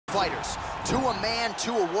fighters. To a man,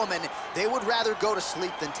 to a woman, they would rather go to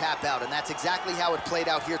sleep than tap out, and that's exactly how it played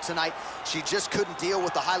out here tonight. She just couldn't deal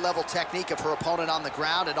with the high-level technique of her opponent on the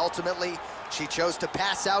ground, and ultimately, she chose to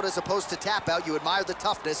pass out as opposed to tap out. You admire the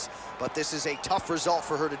toughness, but this is a tough result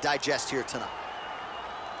for her to digest here tonight.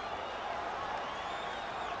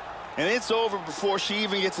 And it's over before she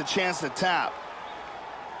even gets a chance to tap.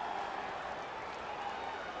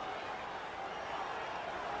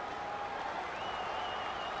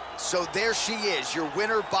 So there she is, your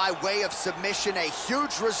winner by way of submission. A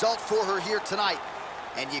huge result for her here tonight.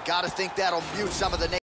 And you got to think that'll mute some of the